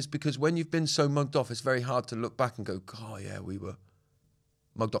think, is because when you've been so mugged off, it's very hard to look back and go, oh yeah, we were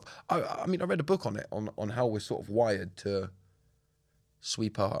mugged off. I mean, I read a book on it, on how we're sort of wired to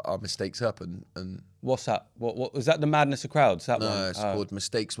sweep our mistakes up and What's that? What was that? The Madness of Crowds? That one? no, it's called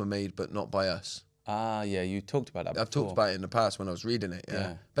Mistakes Were Made But Not By Us. Ah, yeah, you talked about that before. I've talked about it in the past when I was reading it,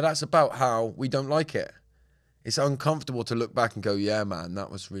 Yeah. But that's about how we don't like it. It's uncomfortable to look back and go, yeah, man,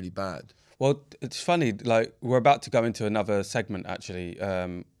 that was really bad. Well, it's funny, like, we're about to go into another segment, actually,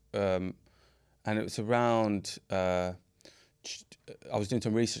 and it was around, I was doing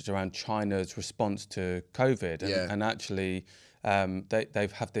some research around China's response to COVID, and actually, they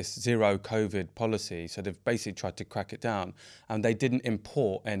have this zero COVID policy, so they've basically tried to crack it down, and they didn't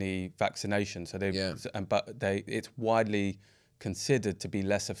import any vaccination, so it's widely considered to be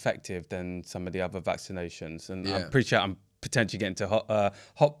less effective than some of the other vaccinations, and I appreciate I'm potentially getting to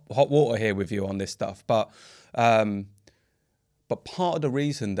hot water here with you on this stuff, but part of the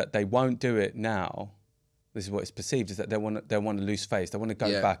reason that they won't do it now, this is what it's perceived, is that they want to lose face. They want to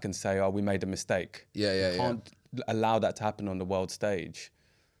go back and say, "Oh, we made a mistake." They can't allow that to happen on the world stage,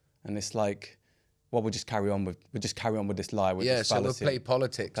 and it's like, well, we'll just carry on with this lie. With this so fallacy. we'll play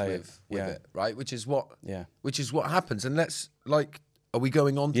politics with it, right? Which is what happens. And let's, like, are we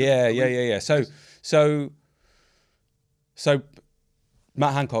going on? So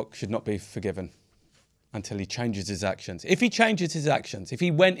Matt Hancock should not be forgiven until he changes his actions. If he changes his actions, if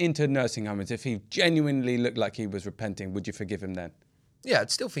he went into nursing homes, if he genuinely looked like he was repenting, would you forgive him then? Yeah,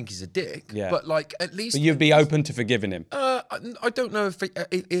 I'd still think he's a dick. Yeah. But, like, at least... But you'd be open to forgiving him? I don't know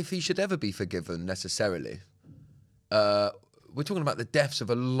if he should ever be forgiven, necessarily. We're talking about the deaths of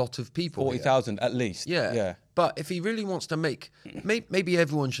a lot of people. 40,000 at least. Yeah. But if he really wants to maybe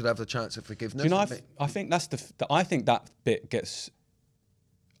everyone should have the chance of forgiveness. Do you know, I think that's I think that bit gets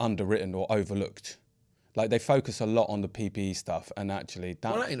underwritten or overlooked. Like, they focus a lot on the PPE stuff, and actually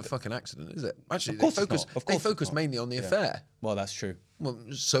that... Well, that ain't a fucking accident, is it? Actually, they focus mainly on the affair. Well, that's true. Well,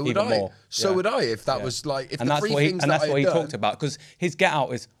 so would Even I. more. So would I if that was like... If and the that's three what things and that's that what he done, talked about, because his get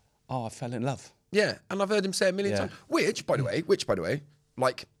out is, I fell in love. Yeah, and I've heard him say it a million times. Which, by the way,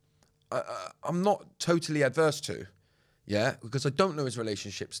 like, I'm not totally adverse to. Yeah, because I don't know his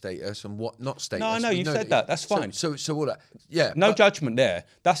relationship status and what not status. No, I know, you've said that. That's fine. So all that. Yeah. No judgment there.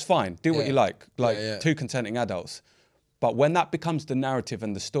 That's fine. Do what you like. Two consenting adults. But when that becomes the narrative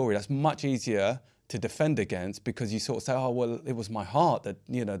and the story, that's much easier to defend against, because you sort of say, oh, well, it was my heart that,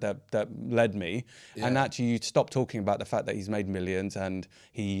 that led me. Yeah. And actually you stop talking about the fact that he's made millions and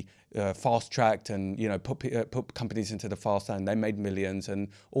he fast-tracked and, put companies into the fast lane. They made millions, and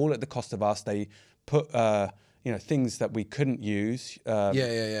all at the cost of us. They put, things that we couldn't use. And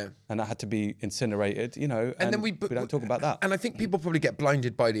that had to be incinerated, and then we don't talk about that. And I think people probably get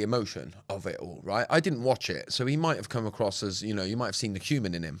blinded by the emotion of it all, right? I didn't watch it, so he might have come across as, you might have seen the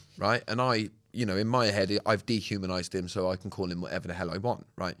human in him, right? And I, in my head, I've dehumanized him so I can call him whatever the hell I want,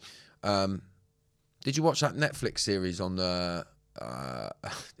 right? Did you watch that Netflix series on the,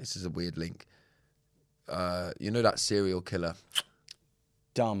 this is a weird link, that serial killer?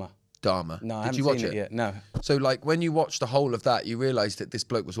 Dahmer. No, I haven't seen it yet. No. So, like, when you watch the whole of that, you realise that this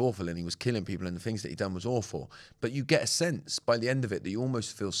bloke was awful and he was killing people and the things that he done was awful. But you get a sense by the end of it that you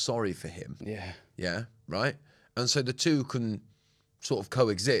almost feel sorry for him. Yeah. Yeah, right? And so the two can sort of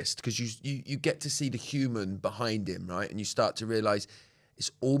coexist, because you get to see the human behind him, right? And you start to realise it's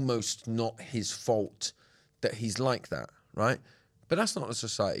almost not his fault that he's like that, right? But that's not the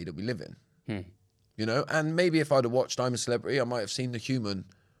society that we live in, And maybe if I'd have watched I'm a Celebrity, I might have seen the human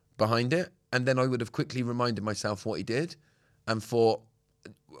behind it, and then I would have quickly reminded myself what he did and thought,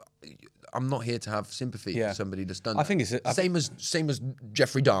 I'm not here to have sympathy Yeah. for somebody that's done I that. think it's same as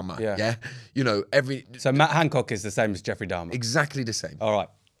Jeffrey Dahmer. Yeah. Yeah. So Matt Hancock is the same as Jeffrey Dahmer. Exactly the same. All right.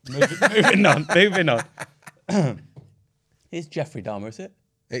 Moving on. Moving on. It's Jeffrey Dahmer, is it?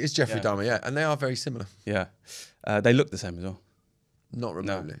 It is Jeffrey Dahmer, yeah. And they are very similar. Yeah. They look the same as well. Not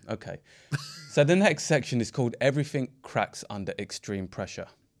remotely. No. Okay. So the next section is called Everything Cracks Under Extreme Pressure.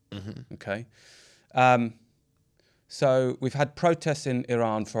 Okay. So we've had protests in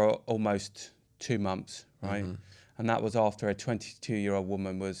Iran for almost 2 months, right? And that was after a 22-year-old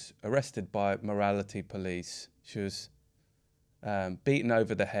woman was arrested by morality police. She was beaten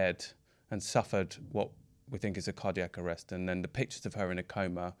over the head and suffered what we think is a cardiac arrest. And then the pictures of her in a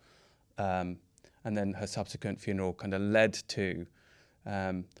coma and then her subsequent funeral kind of led to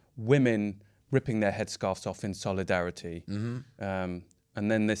women ripping their headscarves off in solidarity. And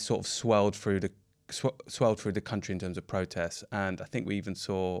then this sort of swelled through the country in terms of protests. And I think we even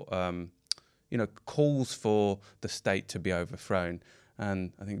saw, calls for the state to be overthrown.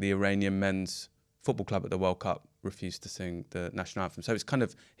 And I think the Iranian men's football club at the World Cup refused to sing the national anthem. So it's kind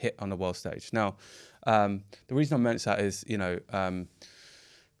of hit on the world stage. Now, the reason I mention that is,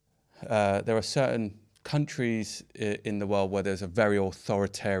 there are certain countries in the world where there's a very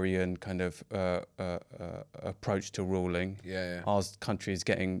authoritarian kind of approach to ruling. Our country is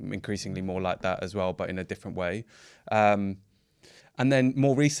getting increasingly more like that as well, but in a different way. And then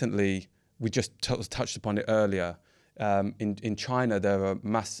more recently, we just touched upon it earlier. In China, there are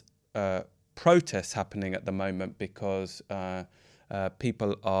mass protests happening at the moment because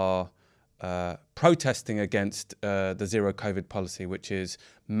people are protesting against the zero COVID policy, which is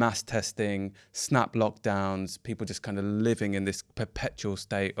mass testing, snap lockdowns, people just kind of living in this perpetual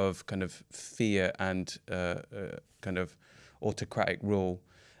state of kind of fear and kind of autocratic rule.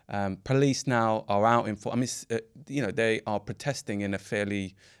 Police now are out in full. I mean, they are protesting in a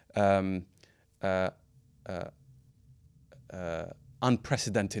fairly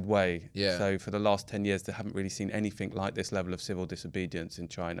unprecedented way. So for the last 10 years, they haven't really seen anything like this level of civil disobedience in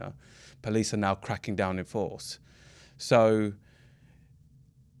China. Police are now cracking down in force. So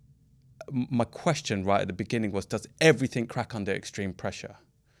my question right at the beginning was, does everything crack under extreme pressure?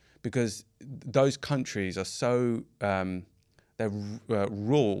 Because those countries are so, they're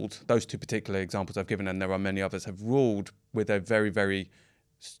ruled, those two particular examples I've given, and there are many others, have ruled with a very, very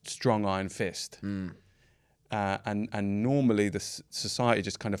strong iron fist. And normally the society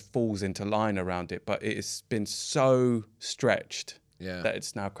just kind of falls into line around it, but it's been so stretched that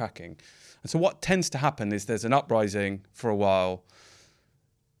it's now cracking. And so what tends to happen is there's an uprising for a while.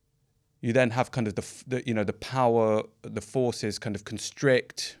 You then have kind of the power, the forces kind of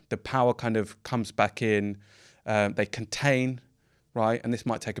constrict, the power kind of comes back in, they contain, right? And this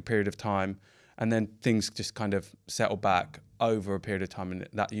might take a period of time, and then things just kind of settle back over a period of time, and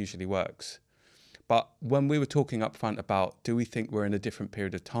that usually works. But when we were talking up front about, do we think we're in a different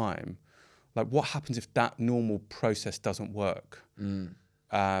period of time? Like, what happens if that normal process doesn't work?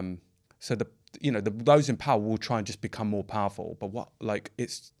 So those in power will try and just become more powerful. But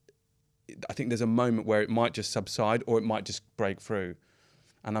I think there's a moment where it might just subside or it might just break through.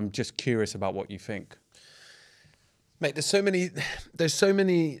 And I'm just curious about what you think. Mate, there's so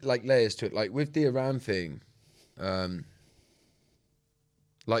many like layers to it. Like with the Iran thing,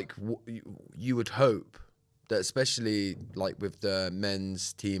 you would hope that, especially like with the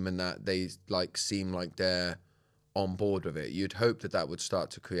men's team and that, they like seem like they're on board with it. You'd hope that would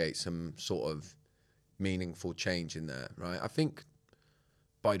start to create some sort of meaningful change in there, right? I think,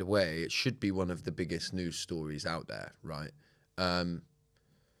 by the way, it should be one of the biggest news stories out there, right? And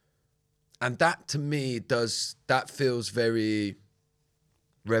that to me that feels very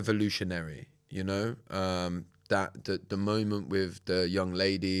revolutionary, that the moment with the young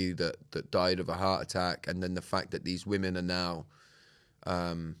lady that died of a heart attack, and then the fact that these women are now,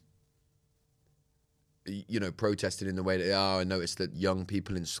 protesting in the way that they are. I noticed that young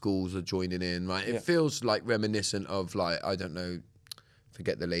people in schools are joining in, right? It feels like reminiscent of, like, I don't know,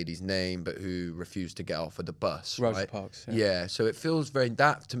 forget the lady's name, but who refused to get off of the bus, Rosa right? Parks. Yeah, so it feels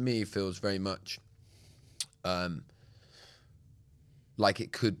that to me feels very much like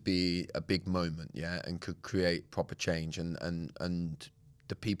it could be a big moment, and could create proper change, and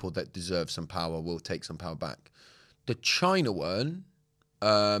the people that deserve some power will take some power back. The China one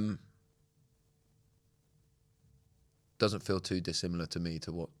doesn't feel too dissimilar to me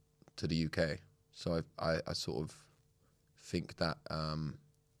to the UK, so I sort of think that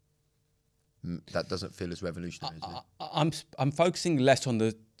that doesn't feel as revolutionary as me. I'm focusing less on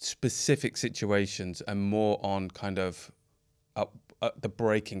the specific situations and more on kind of the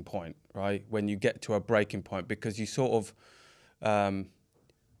breaking point, right? When you get to a breaking point, because you sort of,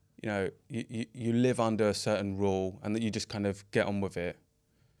 you know, you live under a certain rule and that you just kind of get on with it.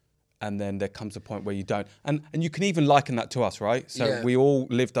 And then there comes a point where you don't. And you can even liken that to us, right? So we all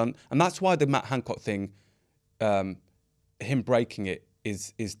lived on, and that's why the Matt Hancock thing, him breaking it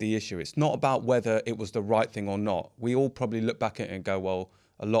is the issue. It's not about whether it was the right thing or not. We all probably look back at it and go, well,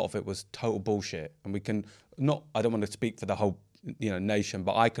 a lot of it was total bullshit. And we can not, I don't want to speak for the whole, you know, nation,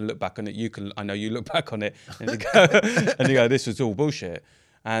 but I can look back on it. I know you look back on it and you go, this was all bullshit.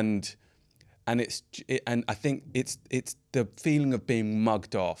 And I think it's the feeling of being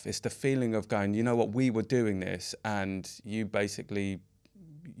mugged off. It's the feeling of going, you know what, we were doing this, and you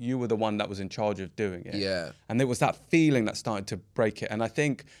were the one that was in charge of doing it. Yeah. And there was that feeling that started to break it. And I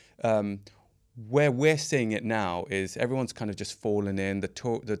think where we're seeing it now is everyone's kind of just fallen in. The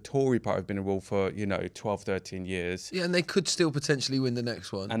Tory party have been in rule for, you know, 12, 13 years. Yeah, and they could still potentially win the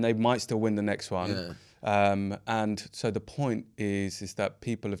next one. And they might still win the next one. Yeah. And so the point is that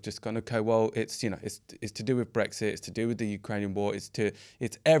people have just gone, okay, well, it's, you know, it's to do with Brexit, it's to do with the Ukrainian war, it's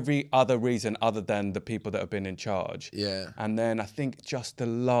every other reason other than the people that have been in charge. Yeah. And then I think just the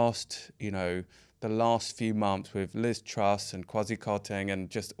last few months with Liz Truss and Kwasi Kwarteng and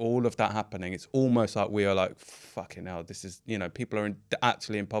just all of that happening, it's almost like we are like, fucking hell, this is, you know, people are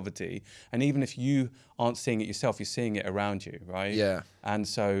actually in poverty. And even if you aren't seeing it yourself, you're seeing it around you, right? Yeah. And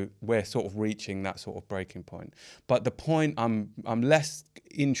so we're sort of reaching that sort of breaking point. But the point, I'm less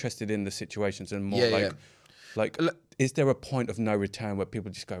interested in the situations and more like, is there a point of no return where people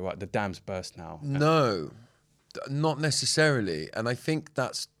just go, right, the dam's burst now? No, not necessarily. And I think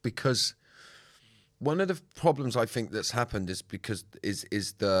that's because one of the problems I think that's happened is because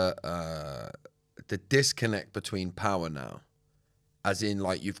is the disconnect between power now, as in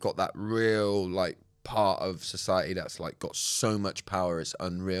like you've got that real like part of society that's like got so much power it's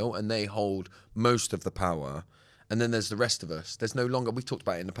unreal, and they hold most of the power. And then there's the rest of us. There's no longer, we've talked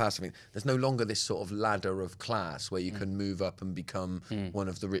about it in the past, I mean, there's no longer this sort of ladder of class where you can move up and become one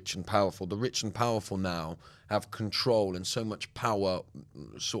of the rich and powerful. The rich and powerful now have control and so much power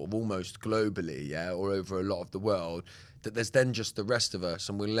sort of almost globally, yeah, or over a lot of the world, that there's then just the rest of us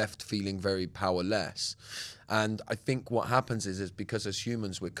and we're left feeling very powerless. And I think what happens is because as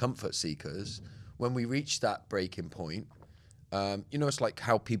humans we're comfort seekers, when we reach that breaking point, you know, it's like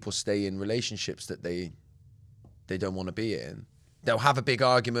how people stay in relationships that they don't want to be in. They'll have a big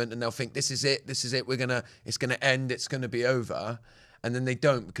argument and they'll think, this is it, it's gonna end, it's gonna be over. And then they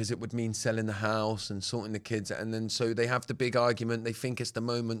don't, because it would mean selling the house and sorting the kids. And then so they have the big argument, they think it's the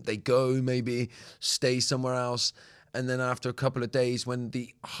moment, they go, maybe stay somewhere else. And then after a couple of days, when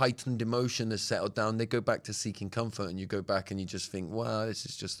the heightened emotion has settled down, they go back to seeking comfort, and you go back and you just think, wow, this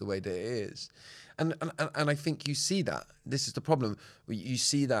is just the way that it is. And I think you see that. This is the problem. You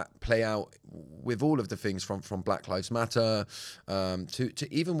see that play out with all of the things from Black Lives Matter to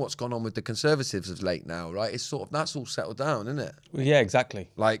even what's gone on with the Conservatives of late now, right? It's sort of, that's all settled down, isn't it? Well, yeah, exactly.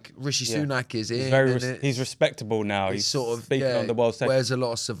 Like Rishi Sunak is in. He's respectable now. He's sort of speaking on the world stage. Wears a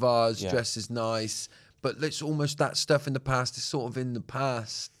lot of savage, dresses nice. But it's almost that stuff in the past is sort of in the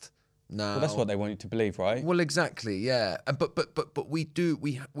past now. Well, that's what they want you to believe, right? Well, exactly, yeah. But we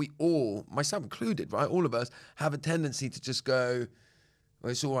all, myself included, right? All of us have a tendency to just go,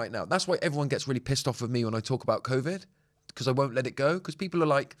 well, it's all right now. That's why everyone gets really pissed off with me when I talk about COVID, because I won't let it go. Because people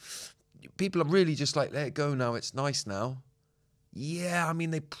are really just like, let it go now. It's nice now. Yeah, I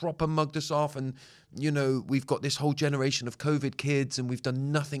mean, they proper mugged us off, and, you know, we've got this whole generation of COVID kids and we've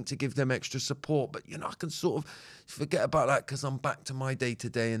done nothing to give them extra support. But, you know, I can sort of forget about that because I'm back to my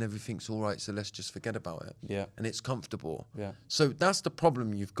day-to-day and everything's all right, so let's just forget about it. Yeah. And it's comfortable. Yeah. So that's the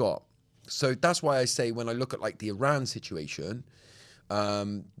problem you've got. So that's why I say when I look at, like, the Iran situation,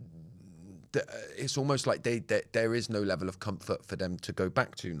 it's almost like there is no level of comfort for them to go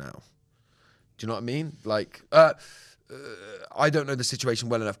back to now. Do you know what I mean? Like... I don't know the situation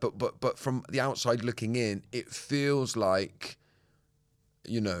well enough, but from the outside looking in, it feels like,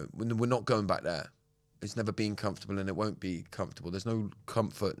 you know, we're not going back there. It's never been comfortable and it won't be comfortable. There's no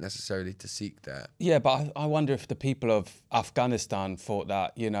comfort necessarily to seek there. Yeah, but I wonder if the people of Afghanistan thought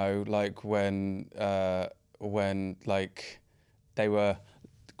that, you know, like when like they were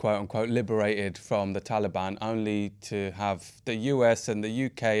quote unquote liberated from the Taliban, only to have the US and the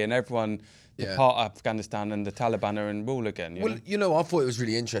UK and everyone depart Afghanistan and the Taliban are in rule again. You know? You know, I thought it was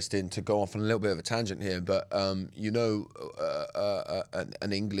really interesting to go off on a little bit of a tangent here, but, you know,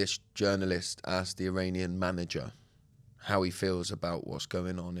 an English journalist asked the Iranian manager how he feels about what's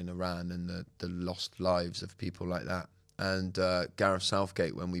going on in Iran and the lost lives of people like that. And Gareth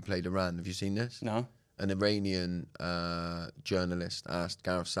Southgate, when we played Iran, have you seen this? No. An Iranian journalist asked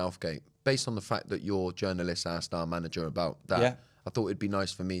Gareth Southgate, based on the fact that your journalist asked our manager about that, I thought it'd be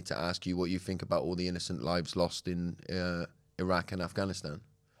nice for me to ask you what you think about all the innocent lives lost in Iraq and Afghanistan.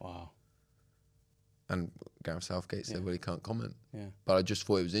 Wow. And Gareth Southgate said, well, he can't comment. Yeah. But I just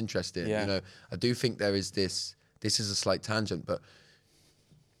thought it was interesting. Yeah. You know, I do think there is this is a slight tangent, but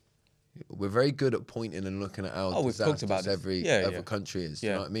we're very good at pointing and looking at how we've talked about disasters every other country is. Do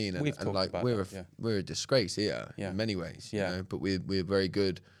you know what I mean? We've talked like about we're a disgrace here in many ways. You know? But we're very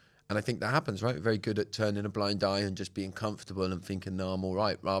good, and I think that happens, right? We're very good at turning a blind eye and just being comfortable and thinking, no, I'm all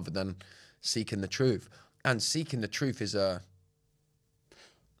right, rather than seeking the truth. And seeking the truth is a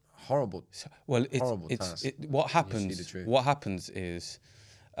horrible. Well, horrible task. What happens? What happens is,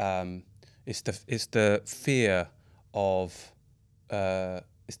 it's the fear of.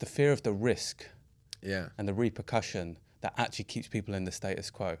 It's the fear of the risk and the repercussion that actually keeps people in the status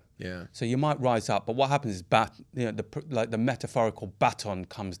quo. Yeah. So you might rise up, but what happens is the metaphorical baton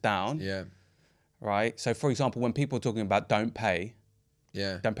comes down. Yeah. Right? So for example, when people are talking about don't pay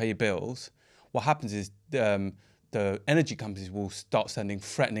your bills, what happens is the energy companies will start sending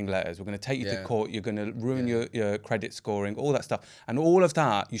threatening letters. We're going to take you to court. You're going to ruin your credit scoring, all that stuff. And all of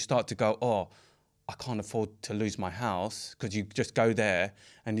that, you start to go, oh, I can't afford to lose my house, because you just go there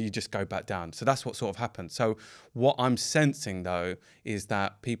and you just go back down. So that's what sort of happens. So what I'm sensing though is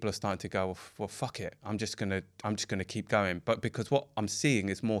that people are starting to go, well, fuck it. I'm just gonna keep going. But because what I'm seeing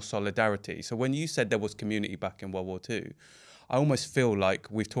is more solidarity. So when you said there was community back in World War II, I almost feel like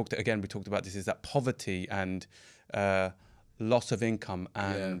we talked about this, is that poverty and loss of income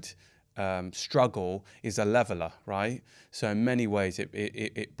and struggle is a leveler, right? So in many ways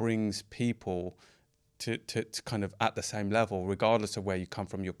it brings people to kind of at the same level, regardless of where you come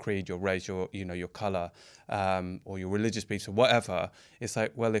from, your creed, your race, your color, or your religious beliefs or whatever. It's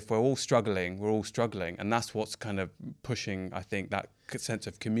like, well, if we're all struggling, and that's what's kind of pushing, I think, that sense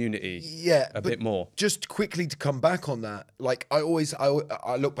of community a bit more. Just quickly to come back on that, like I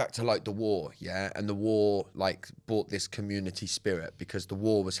look back to like the war, and the war like brought this community spirit because the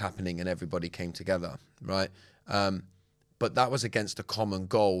war was happening and everybody came together, right? But that was against a common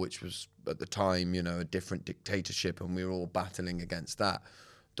goal, which was at the time, a different dictatorship, and we were all battling against that.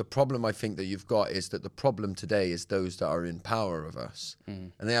 The problem I think that you've got is that the problem today is those that are in power of us.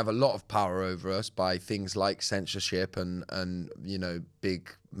 And they have a lot of power over us by things like censorship and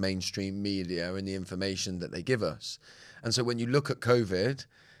big mainstream media and the information that they give us. And so when you look at COVID,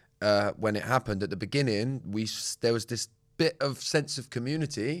 when it happened at the beginning, there was this bit of sense of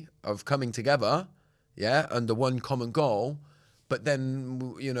community, of coming together, under one common goal. But then,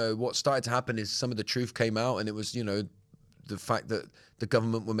 what started to happen is some of the truth came out, and it was, the fact that the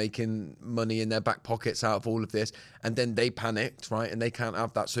government were making money in their back pockets out of all of this, and then they panicked, right? And they can't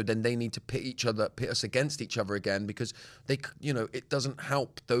have that, so then they need to pit us against each other again, because they, it doesn't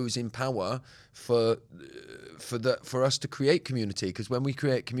help those in power for us to create community, because when we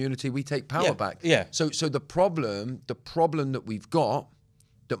create community, we take power back. Yeah. So the problem that we've got,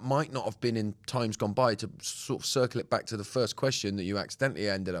 that might not have been in times gone by, to sort of circle it back to the first question that you accidentally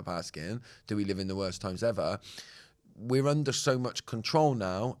ended up asking, do we live in the worst times ever? We're under so much control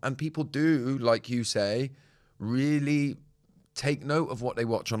now, and people do, like you say, really take note of what they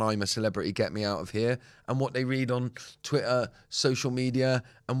watch on I'm a Celebrity, Get Me Out of Here, and what they read on Twitter, social media,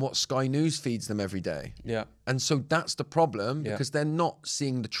 and what Sky News feeds them every day. Yeah. And so that's the problem, because they're not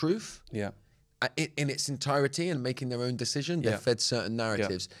seeing the truth. Yeah. In its entirety and making their own decision. They're fed certain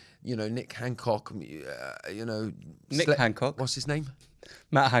narratives. Nick Hancock, Nick Hancock. What's his name?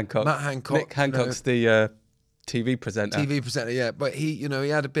 Matt Hancock. Nick Hancock's the TV presenter. But he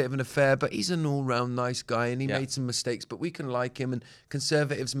had a bit of an affair, but he's an all-round nice guy, and he made some mistakes, but we can like him, and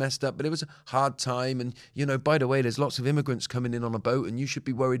conservatives messed up, but it was a hard time. And, by the way, there's lots of immigrants coming in on a boat, and you should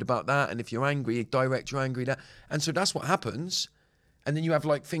be worried about that. And if you're angry, direct your angry that. And so that's what happens. And then you have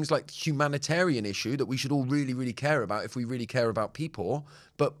like things like humanitarian issue that we should all really, really care about if we really care about people.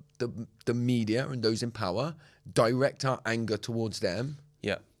 But the media and those in power direct our anger towards them.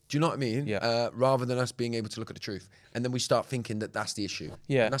 Yeah. Do you know what I mean? Yeah. Rather than us being able to look at the truth. And then we start thinking that that's the issue.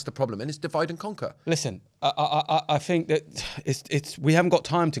 Yeah. And that's the problem. And it's divide and conquer. Listen, I think that it's we haven't got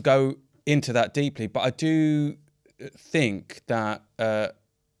time to go into that deeply, but I do think that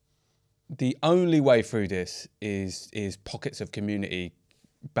the only way through this is pockets of community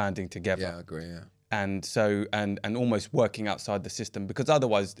banding together. Yeah, I agree, And so, and almost working outside the system, because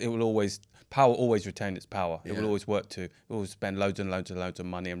otherwise power always retain its power. It will always always spend loads and loads and loads of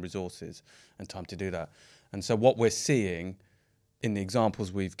money and resources and time to do that. And so what we're seeing in the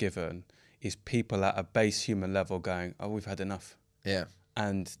examples we've given is people at a base human level going, oh, we've had enough. Yeah.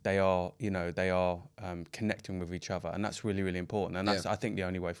 And they are connecting with each other, and that's really, really important. And that's, I think, the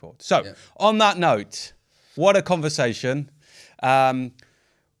only way forward. So, on that note, what a conversation!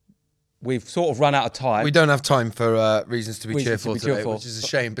 We've sort of run out of time. We don't have time for reasons to be cheerful today, which is a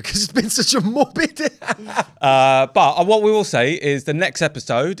shame because it's been such a morbid. But what we will say is the next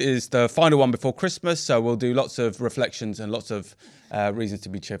episode is the final one before Christmas, so we'll do lots of reflections and lots of reasons to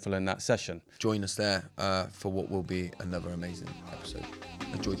be cheerful in that session. Join us there for what will be another amazing episode.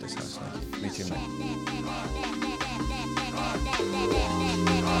 Enjoyed this last night. Me too, mate.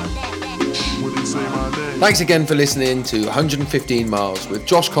 Thanks again for listening to 115 Miles with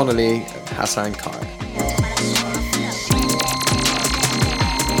Josh Connolly and Hassan Kaya.